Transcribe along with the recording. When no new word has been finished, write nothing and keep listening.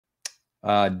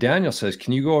Daniel says,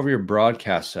 can you go over your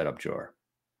broadcast setup, Jor?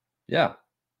 Yeah,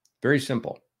 very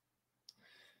simple.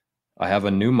 I have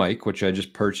a new mic, which I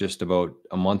just purchased about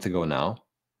a month ago now.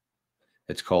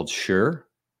 It's called Shure,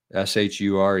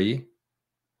 S-H-U-R-E.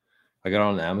 I got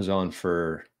it on Amazon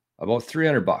for about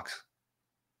 $300.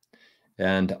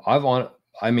 And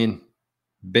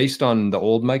based on the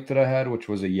old mic that I had, which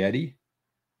was a Yeti,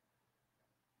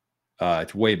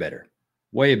 it's way better.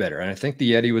 And I think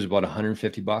the Yeti was about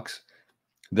 $150.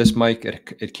 This mic,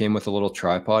 it came with a little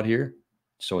tripod here,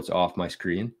 so it's off my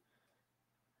screen.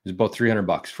 It's about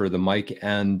 $300 for the mic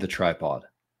and the tripod.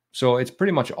 So it's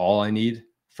pretty much all I need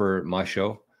for my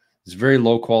show. It's very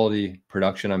low quality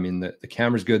production. I mean, the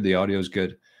camera's good, the audio is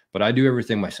good, but I do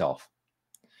everything myself.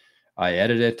 I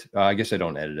edit it. I guess I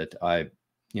don't edit it. I,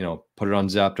 put it on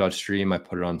Zap.stream. I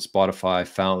put it on Spotify,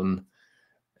 Fountain,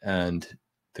 and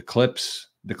the clips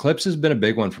has been a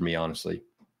big one for me, honestly.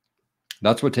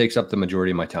 That's what takes up the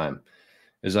majority of my time.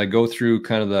 Is I go through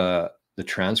kind of the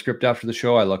transcript after the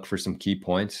show. I look for some key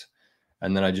points,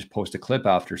 and then I just post a clip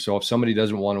after. So if somebody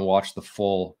doesn't want to watch the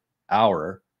full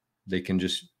hour, they can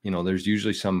just, there's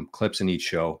usually some clips in each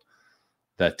show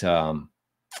that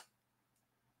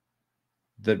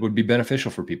that would be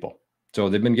beneficial for people. So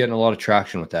they've been getting a lot of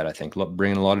traction with that, I think,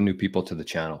 bringing a lot of new people to the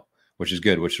channel, which is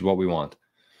good, which is what we want.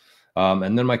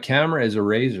 And then my camera is a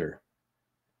Razor.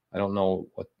 I don't know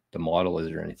what the model is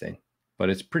or anything, but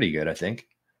it's pretty good, I think.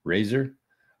 Razor.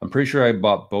 I'm pretty sure I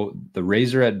bought both the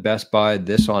Razor at Best Buy,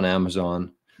 this on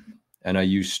Amazon, and I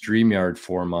use StreamYard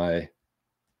for my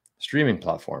streaming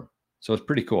platform. So it's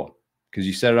pretty cool because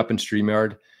you set it up in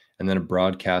StreamYard and then it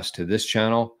broadcasts to this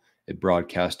channel. It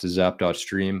broadcasts to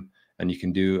Zap.stream, and you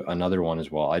can do another one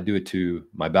as well. I do it to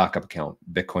my backup account,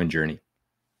 Bitcoin Journey.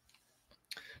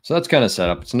 So that's kind of set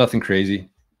up. It's nothing crazy,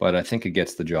 but I think it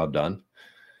gets the job done.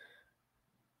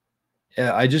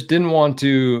 Yeah, I didn't want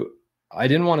to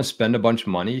spend a bunch of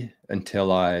money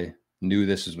until I knew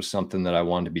this was something that I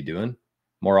wanted to be doing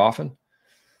more often.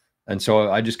 And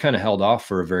so I just kind of held off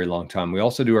for a very long time. We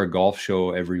also do our golf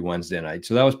show every Wednesday night.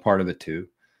 So that was part of it too.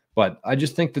 But I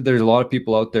just think that there's a lot of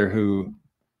people out there who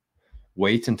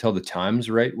wait until the time's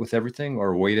right with everything,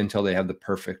 or wait until they have the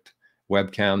perfect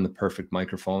webcam, the perfect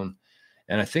microphone.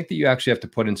 And I think that you actually have to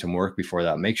put in some work before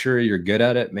that. Make sure you're good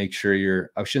at it. Make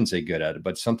sure I shouldn't say good at it,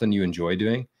 but something you enjoy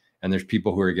doing. And there's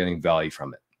people who are getting value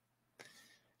from it.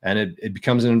 And it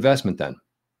becomes an investment then.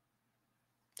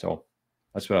 So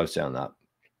that's what I would say on that.